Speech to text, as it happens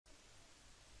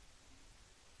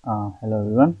Hello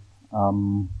everyone.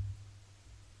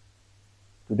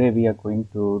 Today we are going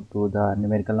to do the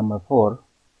numerical number 4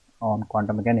 on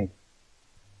quantum mechanics.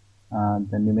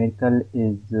 The numerical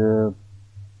is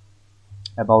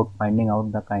about finding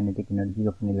out the kinetic energy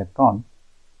of an electron.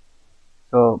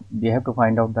 So we have to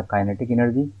find out the kinetic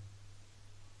energy.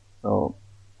 So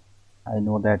I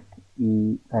know that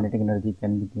E kinetic energy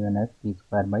can be given as E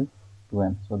square by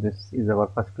 2m. So this is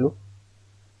our first clue.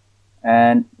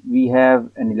 And we have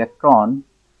an electron.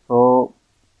 So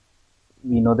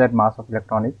we know that mass of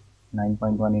electron is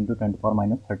 9.1 into 10 to the power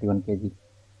minus 31 kg.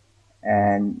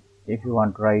 And if you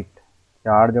want to write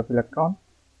charge of electron,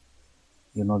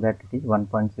 you know that it is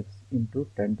 1.6 into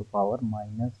 10 to the power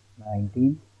minus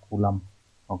 19 coulomb.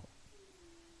 Okay.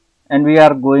 And we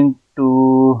are going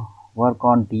to work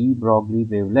on de Broglie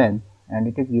wavelength, and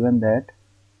it is given that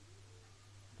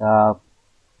the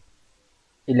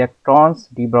electron's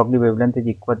de Broglie wavelength is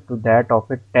equal to that of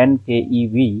a 10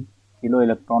 keV kilo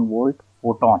electron volt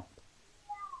photon.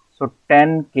 So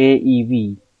 10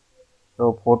 keV.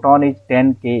 So photon is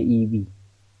 10 keV.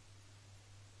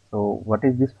 So what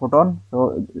is this photon?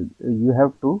 So you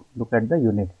have to look at the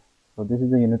unit. So this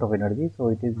is the unit of energy. So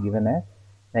it is given as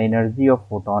the energy of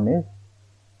photon is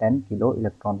 10 kilo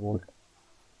electron volt.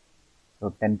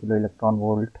 So 10 kilo electron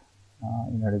volt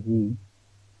energy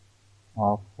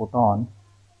of photon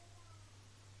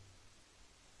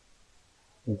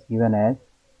is given as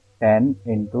 10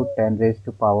 into 10 raised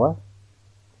to power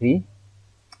 3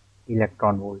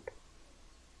 electron volt.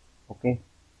 Okay.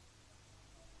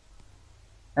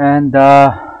 And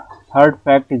the third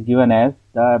fact is given as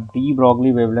the de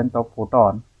Broglie wavelength of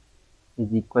photon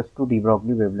is equals to de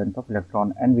Broglie wavelength of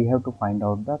electron, and we have to find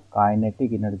out the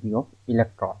kinetic energy of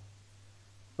electron.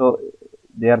 So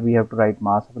there we have to write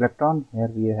mass of electron, here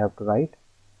we have to write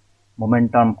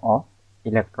momentum of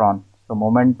electron. So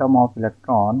momentum of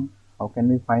electron, how can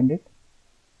we find it?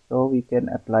 So we can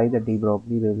apply the de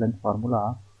Broglie wavelength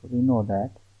formula. So we know that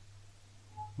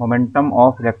momentum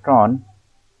of electron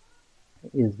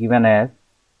is given as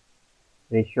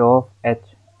ratio of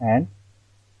h and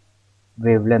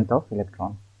wavelength of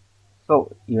electron.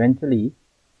 So eventually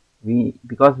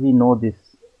because we know this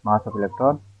mass of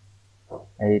electron,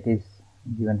 it is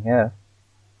given here.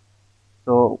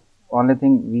 So only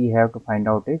thing we have to find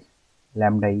out is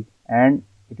lambda e, and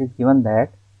it is given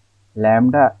that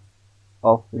lambda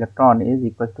of electron is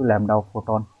equal to lambda of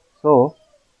photon. So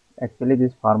actually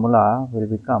this formula will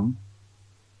become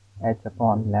h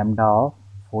upon lambda of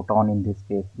photon in this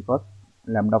case, because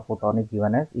lambda of photon is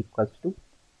given as equals to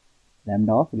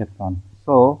lambda of electron.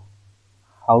 So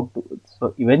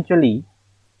eventually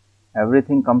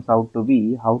everything comes out to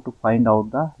be how to find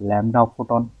out the lambda of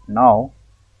photon. Now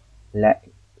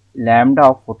lambda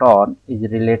of photon is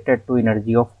related to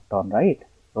energy of photon, right?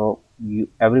 So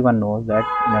everyone knows that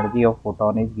energy of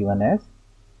photon is given as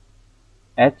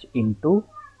h into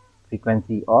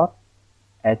frequency or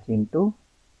h into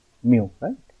mu,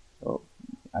 right? So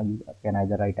I can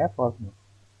either write f or mu.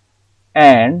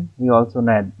 And we also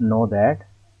know that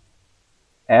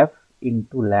f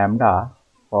into lambda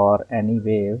for any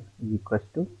wave is equals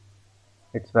to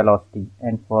its velocity,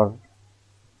 and for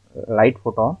light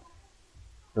photon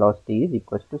velocity is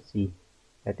equals to c,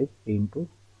 that is 3 into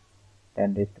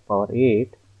 10 raised to power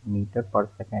 8 meter per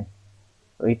second.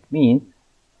 So it means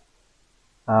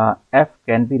f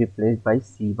can be replaced by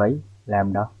c by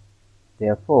lambda.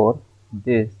 Therefore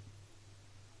this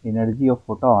energy of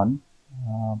photon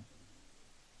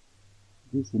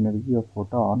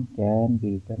can be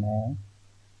written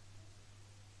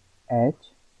as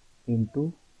h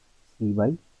into c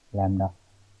by lambda.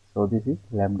 So this is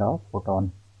lambda of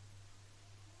photon.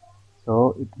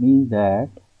 So it means that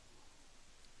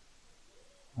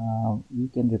we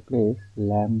can replace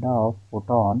lambda of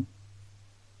photon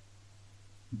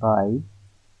by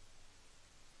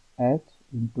h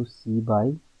into c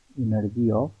by energy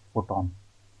of photon.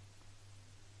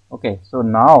 Okay, so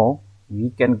now we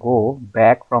can go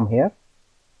back from here.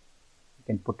 We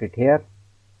can put it here.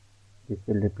 This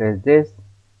will replace this,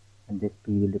 and this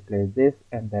p will replace this,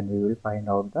 and then we will find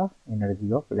out the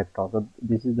energy of electron. So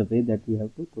this is the way that we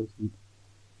have to proceed.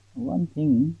 One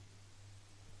thing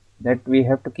that we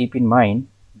have to keep in mind,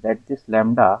 that this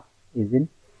lambda is in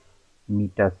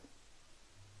meters,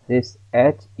 this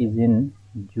h is in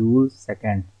joules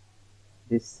second,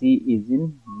 this c is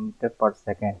in meter per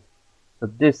second. So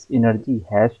this energy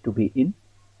has to be in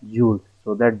joules,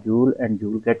 so that joule and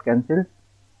joule get cancelled,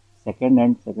 second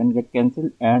and second get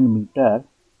cancelled, and meter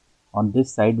on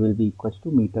this side will be equals to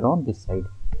meter on this side.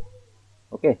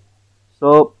 Okay,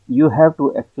 so you have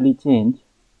to actually change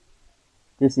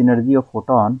this energy of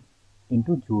photon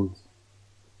into joules.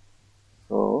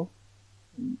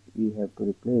 we have to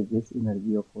replace this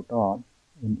energy of photon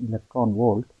in electron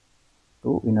volt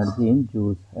to energy in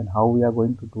joules. And how we are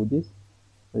going to do this?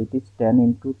 So it is 10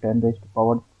 into 10 raised to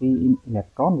power 3 in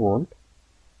electron volt,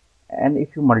 and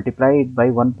if you multiply it by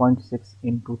 1.6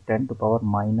 into 10 to power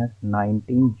minus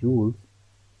 19 joules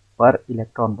per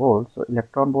electron volt, so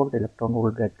electron volt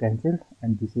get cancelled,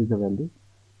 and this is the value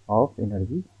of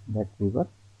energy that we were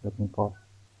looking for.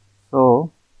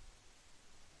 So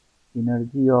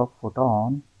energy of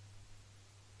photon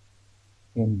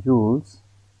in joules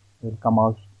will come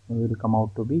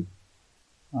out to be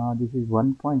this is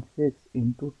 1.6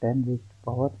 into 10 raised to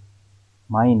power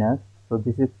minus, so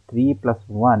this is 3 plus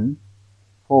 1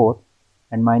 4,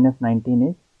 and minus 19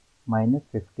 is minus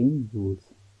 15 joules.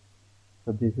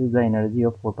 So this is the energy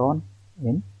of photon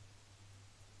in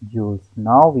joules.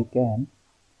 Now we can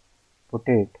put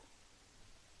it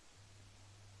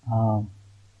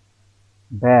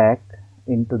back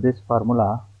into this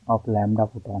formula of lambda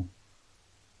photon.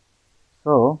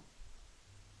 So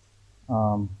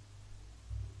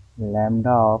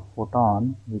lambda of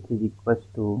photon, which is equals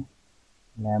to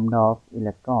lambda of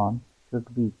electron,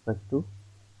 should be equals to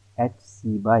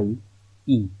hc by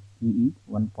E. E is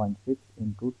 1.6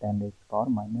 into 10 raised to power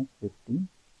minus 15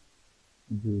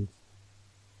 joules.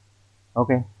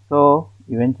 Okay, so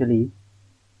eventually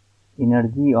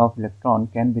energy of electron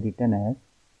can be written as,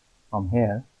 from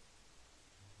here,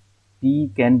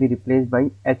 P can be replaced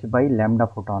by h by lambda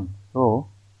photon. So,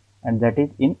 and that is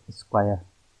in square.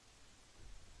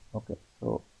 Okay,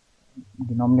 so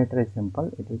denominator is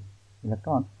simple, it is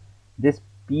electron. This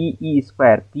Pe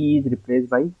square, P is replaced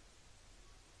by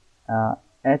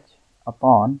h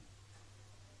upon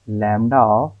lambda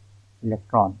of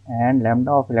electron, and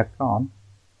lambda of electron,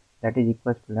 that is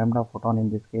equals to lambda photon in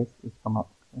this case,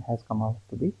 has come out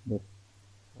to be this.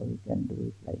 So we can do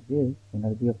it like this.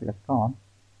 Energy of electron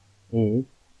is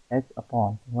h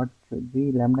upon, what should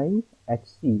be lambda is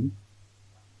hc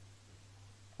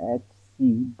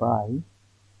by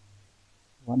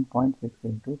 1.6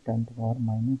 into 10 to the power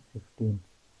minus 15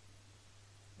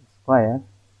 square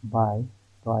by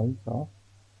twice of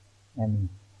me.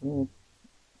 So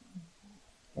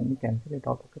can we cancel it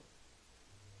out? Okay.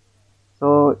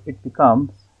 So it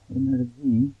becomes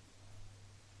energy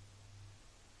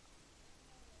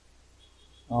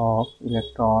of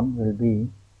electron will be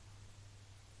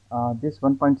this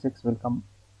 1.6 will come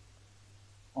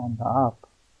on the up,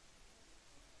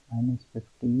 minus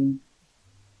 15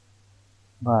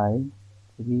 by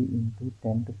 3 into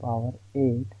 10 to power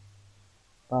 8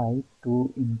 by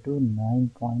 2 into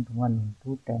 9.1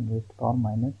 into 10 raised to power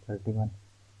minus 31.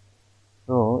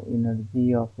 So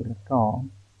energy of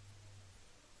electron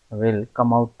will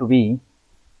come out to be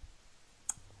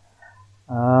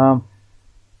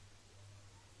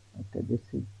okay, this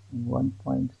is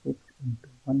 1.6 into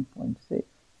 1.6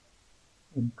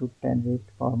 into 10 raised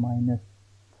to power minus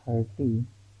 30,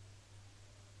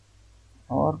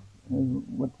 or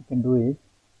what we can do is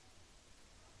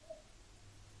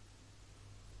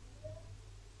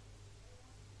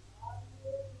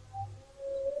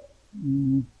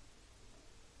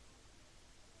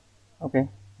okay,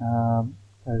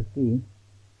 30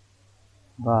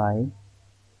 by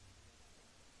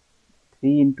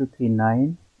 3 into 3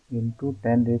 9 into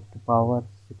 10 raised to power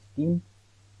 16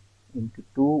 into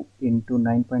 2 into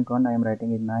 9.1, I am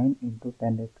writing it 9 into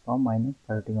 10 raised to power minus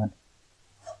 31.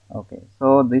 Okay,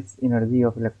 so this energy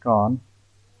of electron,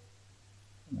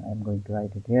 I am going to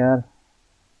write it here.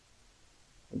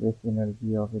 So this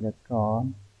energy of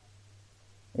electron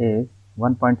is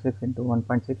 1.6 into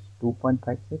 1.6,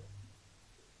 2.56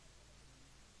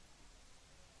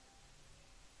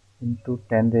 into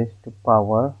 10 raised to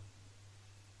power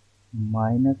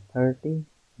minus 30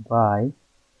 by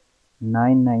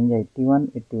 9 9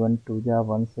 81, 81 2 ja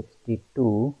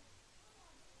 162.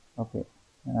 Okay,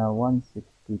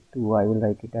 162, I will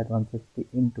write it as 160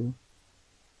 into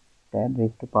 10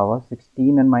 raised to power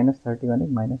 16, and minus 31 is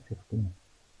minus 15.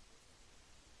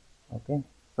 Okay,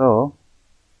 so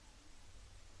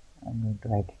I'm going to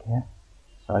write it here,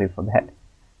 sorry for that.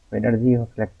 So energy of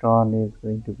electron is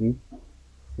going to be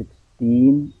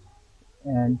 16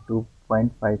 and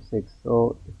 2.56.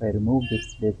 so if I remove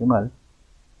this decimal,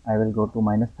 I will go to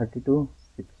minus 32,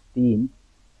 16,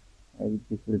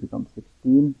 this will become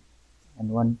 16, and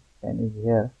 110 is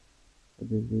here, so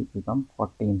this will become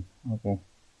 14. Okay,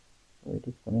 so it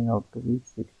is coming out to be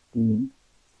 16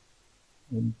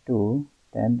 into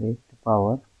 10 raised to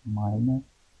power minus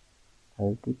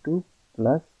 32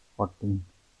 plus 14.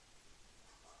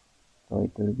 So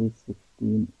it will be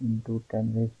 16 into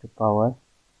 10 raised to power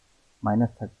minus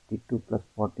 32 plus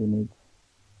 14 is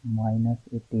minus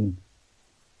 18.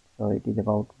 So it is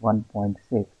about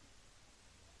 1.6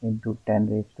 into 10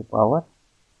 raised to power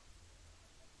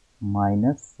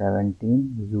minus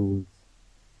 17 joules.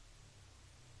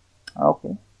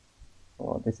 Okay,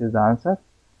 so this is the answer,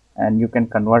 and you can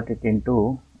convert it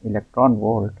into electron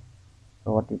volt.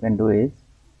 So what you can do is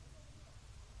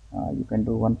you can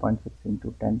do 1.6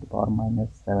 into 10 to the power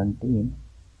minus 17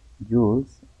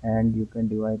 joules, and you can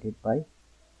divide it by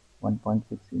 1.6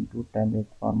 into 10 raised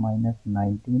to the power minus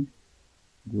 19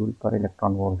 joule per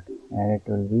electron volt, and it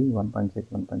will be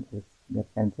 1.6 get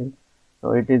cancelled.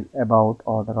 So it is about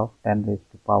order of 10 raised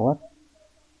to power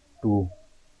 2.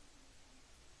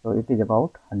 So it is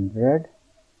about 100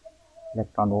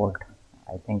 electron volt.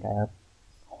 I think I have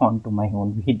gone to my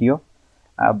own video,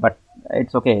 but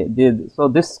it's okay. So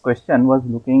this question was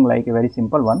looking like a very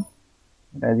simple one,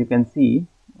 but as you can see,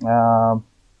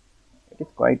 it is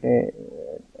quite a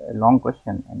long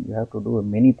question, and you have to do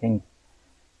many things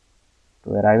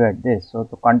to arrive at this. So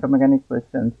the quantum mechanics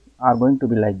questions are going to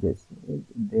be like this.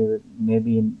 They may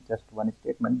be in just one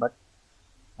statement, but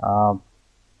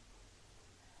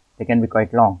they can be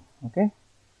quite long. Okay,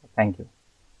 thank you.